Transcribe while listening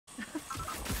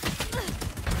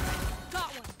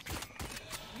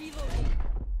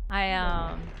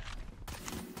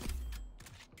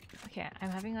Okay, I'm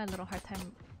having a little hard time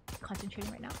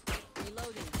concentrating right now.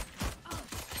 Reloading.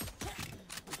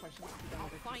 I'll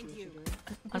find you.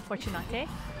 Unfortunate.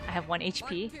 I have 1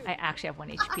 HP. I actually have 1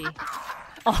 HP.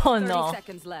 Oh no. 30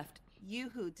 seconds left.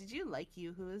 Yoo-hoo. Did you like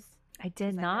Yoo-hoos? I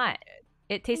did not.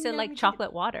 It tasted like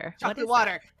chocolate water. Chocolate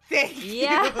water. Thank you.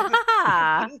 Yeah.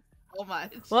 Thank you so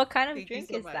much. What kind of Thank you drink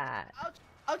so is much. that? Ouch,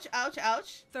 ouch, ouch,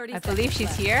 ouch. 30 I believe she's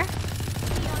left. here.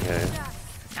 Yeah.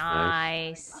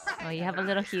 Nice. Oh, you have a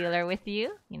little healer with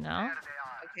you, you know?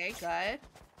 Okay, good.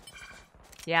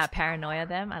 Yeah, paranoia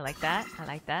them. I like that. I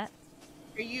like that.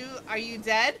 Are you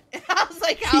dead? I was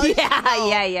like, how does she know?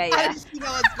 How does she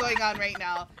know what's going on right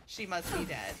now? She must be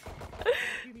dead.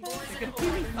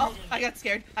 Oh, I got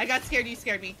scared. You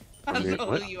scared me. I don't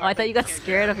know who you are. Oh, I thought you got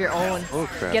scared of your own. Oh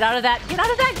crap. Get out of that! Get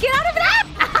out of that! Get out of that!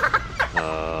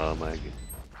 Oh my god.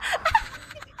 I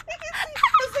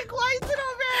was like, why is it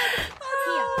all red?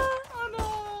 Oh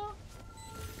no.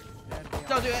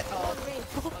 Don't do it.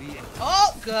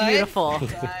 Oh, good. Beautiful. Good.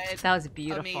 That was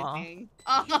beautiful. Amazing.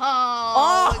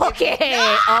 Oh, look at me.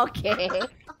 okay. Okay.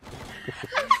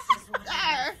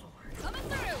 There.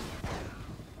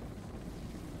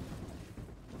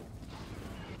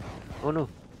 Oh no.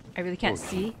 I really can't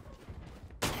see.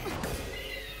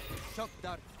 Was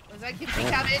that kimchi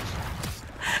cabbage?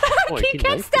 Oh, You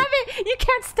can't stab it! You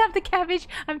can't stab the cabbage!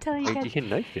 I'm telling you You guys. can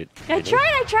knife it. I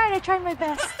tried my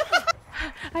best.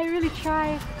 I really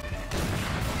tried.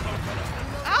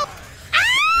 Ow!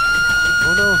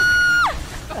 Oh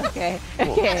no. Okay,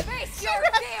 Oh. okay.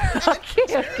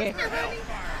 Okay.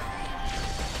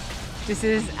 This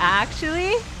is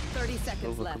actually 30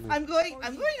 seconds left. I'm going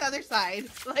other side.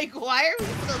 Like, why are we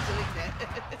still doing this?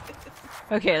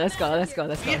 okay. Let's go. Yeah. I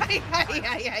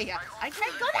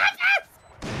can't go that fast.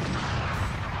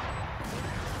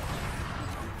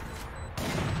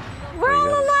 We're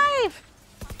all alive.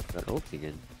 Got ult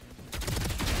again.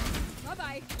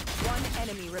 Bye-bye. One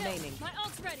enemy remaining. My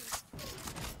ult's ready.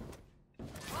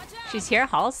 Watch out. She's here,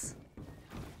 Halls.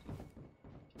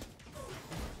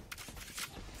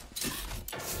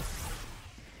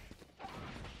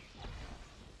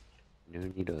 No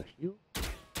need a heal.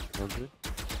 All good.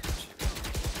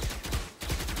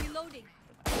 Reloading.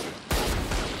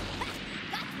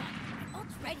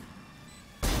 Ult's ready.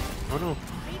 Oh no.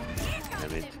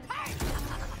 Damn it.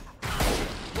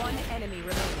 One enemy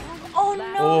remaining. Oh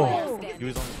Last no! player He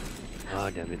was on. Ah,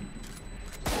 damn it.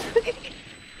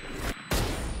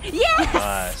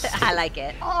 Yes! Nice. I like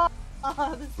it.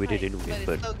 This We fight, didn't win,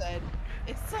 but but- it's so good.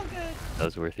 It's so good. That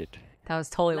was worth it. That was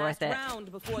totally Last worth it.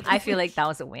 round before the I feel like that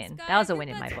was a win. That was a win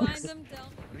in my books.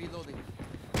 Reloading.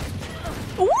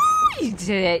 Ooh, you did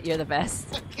it. You're the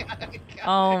best.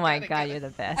 Oh my god, you're the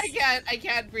best. I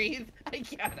can't breathe. I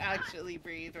can't actually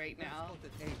breathe right now.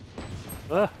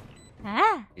 Ah.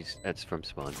 Ah. That's from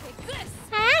spawn. Take this.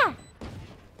 Ah.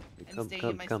 I'm staying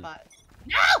in my Come. spot.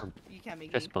 No! You can't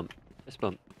make Chest me. bump. Chest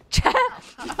bump.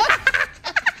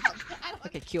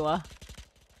 Okay, Kua.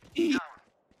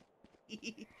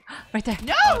 Right there.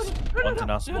 No! One to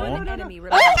now one spawn. enemy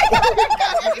remaining.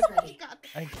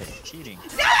 I hate cheating.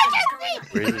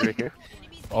 Where is it right here?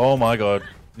 Oh my god.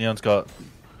 Neon's got.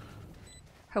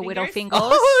 Her widow fingers.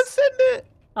 Oh, send it!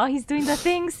 Oh, he's doing the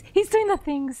things. He's doing the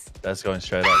things. That's going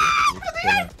straight up.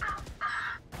 Brilliant.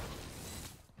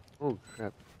 Oh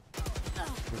crap.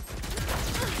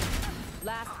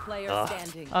 Last player Ah.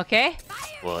 standing. Okay.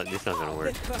 Well, it's not gonna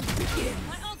work. My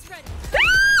ult's ready.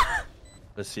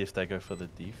 Let's see if they go for the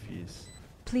defuse.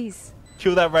 Please.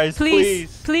 Kill that race,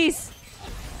 Please. please. Please.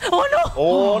 Oh no.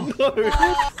 Oh no!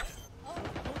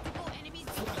 Multiple enemies.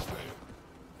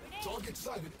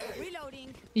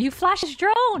 Reloading. You flash his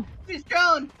drone. She's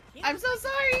drone. I'm so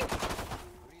sorry.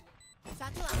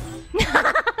 Satchel out.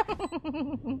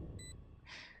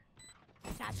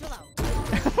 Satchel out.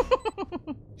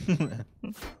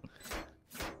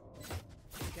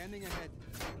 Scanning ahead.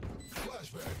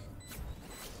 Flashback.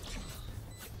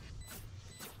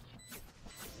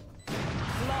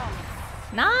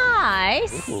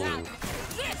 Nice. Ooh.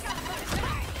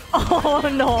 Oh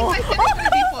no. I said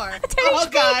it before. 10 Oh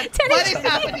HP, god. 10 What HP. is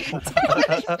happening?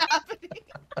 What is happening?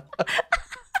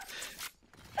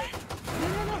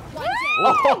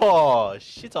 Oh,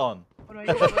 shit on. What do I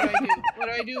do? What do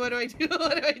I do? What do I do? What do I do?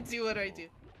 What do I do? What do I do?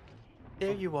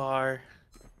 There you are.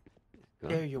 Go.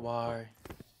 There you are.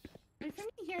 Wait for me.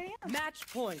 Here I am. Match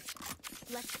point.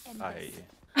 Let's end I.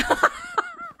 this.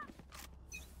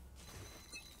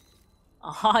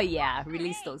 Oh yeah,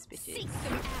 release those bitches. Seek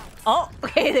them out. Oh,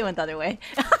 okay, they went the other way.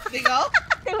 They go.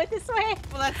 They went this way.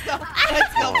 Well, let's go.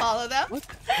 Let's go follow them. What?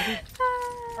 I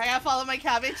gotta follow my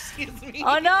cabbage. Excuse me.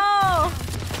 Oh no!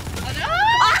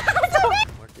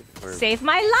 Or- Save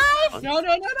my life! No, no,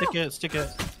 no, no. Stick it, stick it.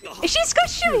 She's gonna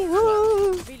shoot me!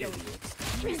 Woo.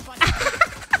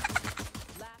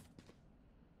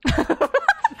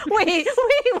 Wait,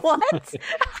 what?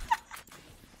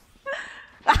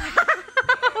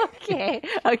 Okay,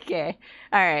 okay.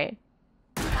 Alright.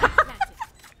 You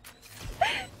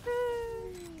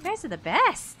guys are the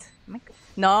best.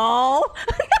 No!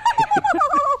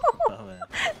 Oh, man.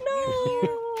 No!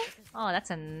 Oh, that's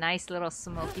a nice little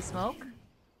smoky smoke.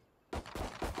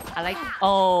 I like.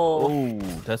 Oh, Oh,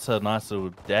 that's a nice little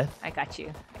death. I got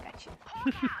you. I got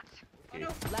you.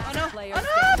 Last player Oh no!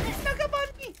 standing. He snuck up on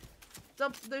me!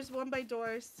 So, there's one by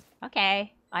doors.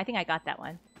 Okay, I think I got that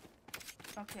one.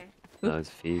 Okay. That was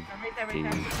feed. I'm right there, right feed.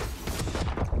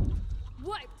 there.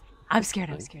 What? I'm scared.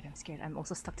 I'm scared. I'm scared. I'm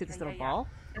also stuck to this little ball.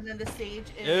 And then the sage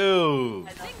is... Ew.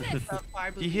 I know, it's a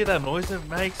far Do you hear that noise it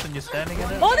makes when you're standing in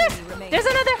it? Oh, there's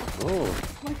another. Oh,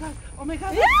 Oh my god! Oh my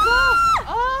god! Yeah! Let's go!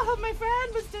 Oh, my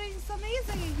friend was doing so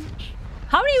amazing.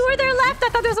 How many were there left? I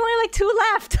thought there was only like 2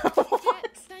 left. What?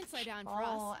 Don't slow down for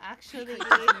Oh, us. actually,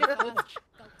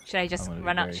 Should I just I'm gonna be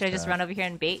run up? very Should I just sad. run over here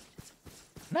and bait?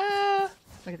 Nah.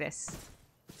 Look at this.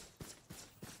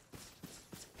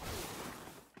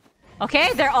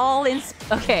 Okay, they're all in.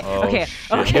 Okay, Oh, okay,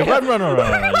 shit. okay. Yeah, run.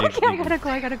 Okay, I gotta go.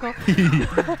 I gotta go. I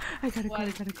gotta go. I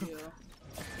what gotta go. you?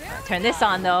 Turn this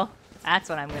on though. That's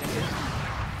what I'm gonna do.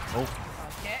 Oh,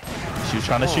 Okay. she was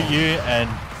trying to shoot you and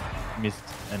missed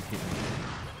and hit me.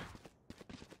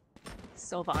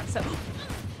 So Vaughn. So.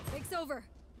 Take's over.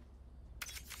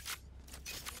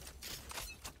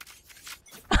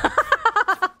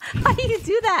 How do you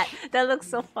do that? That looks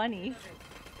so funny.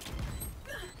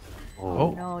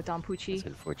 Oh. No, Don that's Pucci.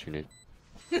 unfortunate.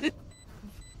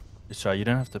 So you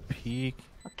don't have to peek.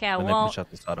 Okay, I When they won't. push out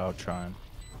the side, I'll try and.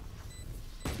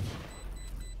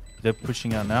 They're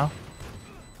pushing out now.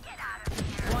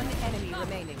 One enemy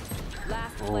remaining.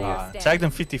 Last player Alright, standing. tag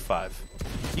them 55.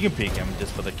 You can peek him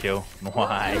just for the kill.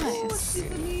 Nice.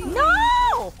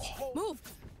 No! Move.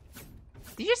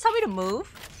 Did you just tell me to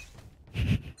move?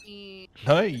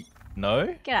 No,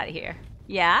 no. Get out of here.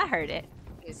 Yeah, I heard it.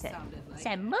 It sounded like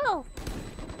Said move.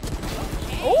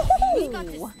 We got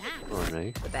the Oh! snap. Oh,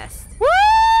 nice. The best. Woo!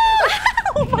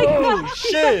 Oh my Oh, god!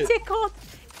 shit. I got tickled.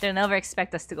 They'll never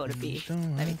expect us to go to B.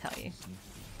 Let me tell you.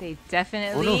 They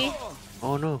definitely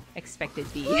Oh no.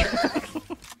 expected B.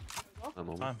 I'm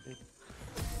almost Time. there.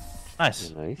 Nice.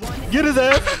 Nice. Get his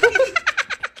ass.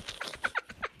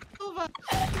 Woo!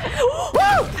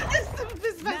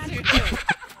 this bastard.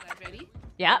 Ready?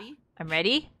 Yeah, Ready? I'm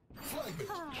ready.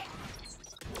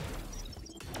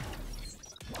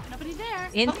 Nobody there.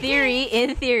 In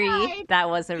theory, that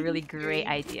was a really great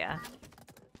idea.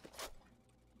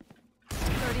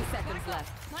 30 seconds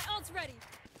left. My ult's ready.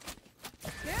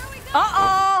 Here we go.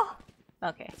 Uh-oh!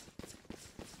 Okay.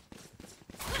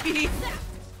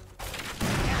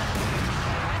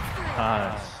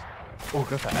 Nice. Oh,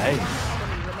 go for A. Enemy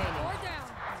remaining. Four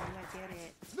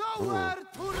down. Nowhere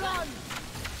to run.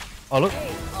 Oh, look.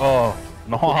 Oh,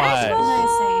 nice.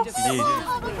 Nice.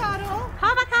 Avocado.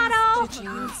 Avocado!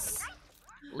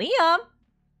 Liam!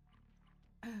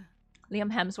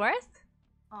 Liam Hemsworth?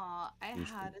 Oh, I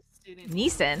had a student.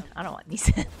 Neeson? I don't want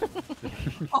Neeson.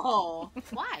 Oh,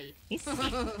 why? He's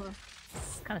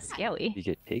kind of scary. You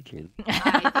get taken.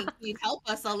 I think he'd help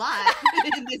us a lot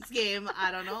in this game.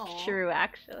 I don't know. True,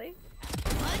 actually.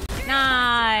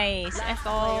 Nice! Last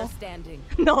player Echo. standing.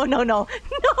 No, no, no.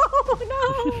 No,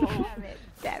 no! Damn it,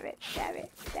 damn it, damn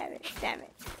it, damn it, damn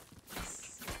it.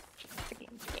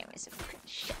 Freaking game is a freaking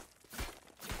shit.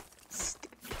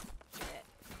 Stupid game.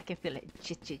 I can feel it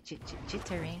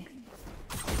jittering.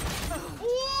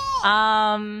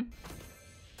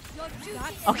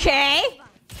 Okay.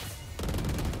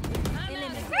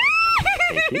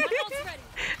 Thank you. My ult's ready.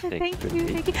 Thank Thank you, you.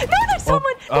 thank you. No, there's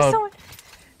someone! There's someone!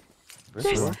 Where's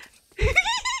There's... the one?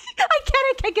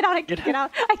 I can't get out, I can't get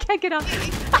out, I can't get out. I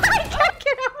can't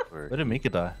get out! Where did Mika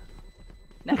die?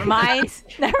 Never mind,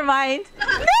 never mind. No!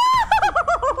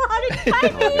 How did he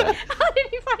find me? How did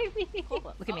he find me?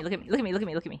 Look at me, look at me, look at me, look at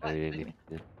me, look at me. Oh, yeah, yeah.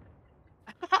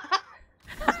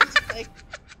 Like,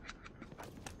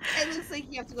 it looks like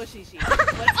you have to go shishi. But,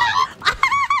 oh!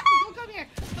 Don't come here.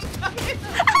 Don't come here.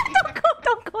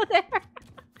 Don't go there.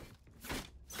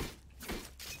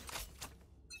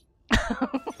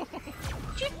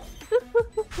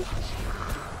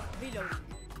 Reloading.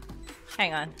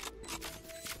 Hang on.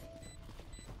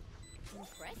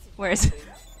 Impressive.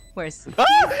 Where's? Ah!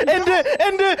 End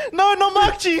it! No, not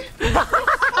Makchi!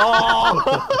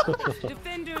 Oh!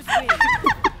 Defenders win.